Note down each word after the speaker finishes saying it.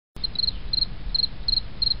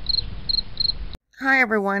Hi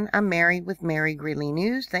everyone, I'm Mary with Mary Greeley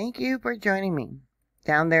News. Thank you for joining me.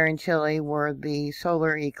 Down there in Chile where the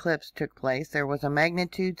solar eclipse took place, there was a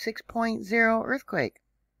magnitude 6.0 earthquake.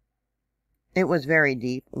 It was very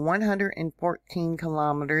deep, 114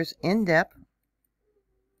 kilometers in depth,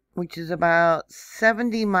 which is about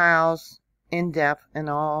 70 miles in depth,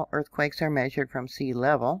 and all earthquakes are measured from sea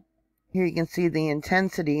level. Here you can see the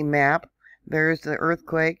intensity map. There's the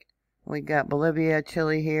earthquake. We got Bolivia,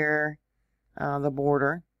 Chile here, the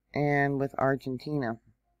border, and with Argentina.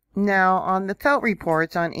 Now, on the felt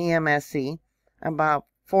reports on EMSC, about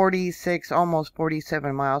 46, almost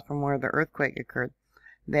 47 miles from where the earthquake occurred,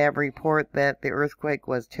 they have a report that the earthquake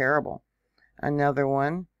was terrible. Another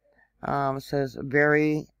one says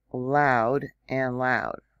very loud and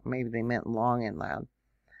loud. Maybe they meant long and loud.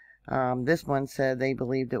 This one said they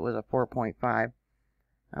believed it was a 4.5.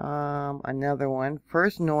 Another one,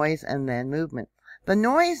 first noise and then movement. The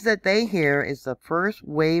noise that they hear is the first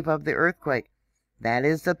wave of the earthquake. That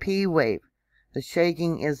is the P wave. The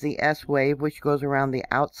shaking is the S wave, which goes around the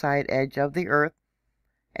outside edge of the earth,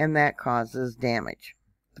 and that causes damage.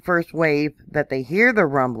 The first wave that they hear the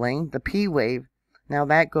rumbling, the P wave, now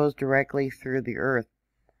that goes directly through the earth.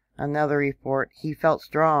 Another report, he felt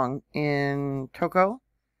strong in Toko,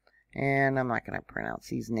 and I'm not going to pronounce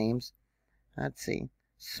these names. Let's see.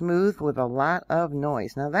 Smooth with a lot of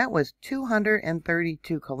noise. Now that was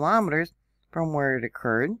 232 kilometers from where it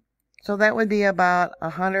occurred. So that would be about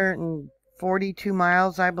 142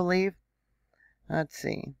 miles, I believe. Let's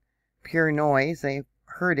see. Pure noise. They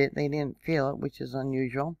heard it. They didn't feel it, which is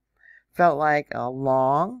unusual. Felt like a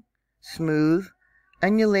long, smooth,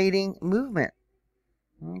 undulating movement.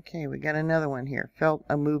 Okay, we got another one here. Felt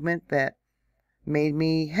a movement that made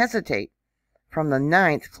me hesitate. From the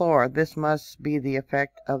 9th floor, this must be the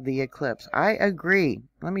effect of the eclipse. I agree.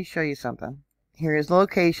 Let me show you something. Here is the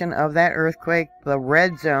location of that earthquake. The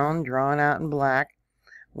red zone, drawn out in black,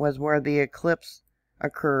 was where the eclipse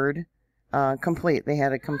occurred. Complete. They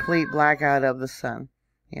had a complete blackout of the sun.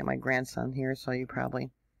 Yeah, my grandson here, so you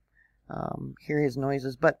probably hear his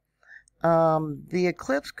noises. But the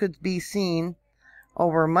eclipse could be seen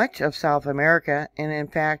over much of South America, and in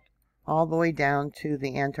fact, all the way down to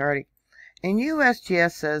the Antarctic. And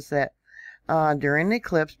USGS says that during the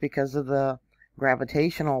eclipse, because of the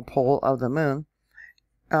gravitational pull of the moon,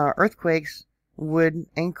 earthquakes would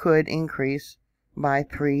and could increase by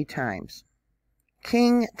 3 times.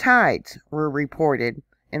 King tides were reported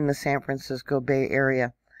in the San Francisco Bay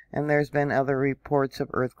Area, and there's been other reports of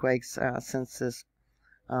earthquakes since this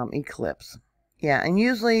eclipse. Yeah, and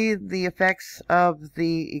usually the effects of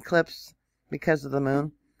the eclipse, because of the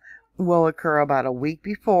moon, will occur about a week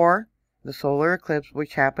before the solar eclipse,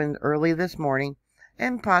 which happened early this morning,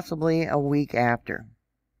 and possibly a week after.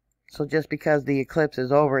 So just because the eclipse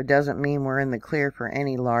is over doesn't mean we're in the clear for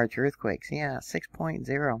any large earthquakes. Yeah,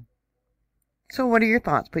 6.0. So what are your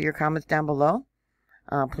thoughts? Put your comments down below.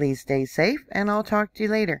 Please stay safe, and I'll talk to you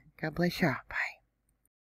later. God bless you. Bye.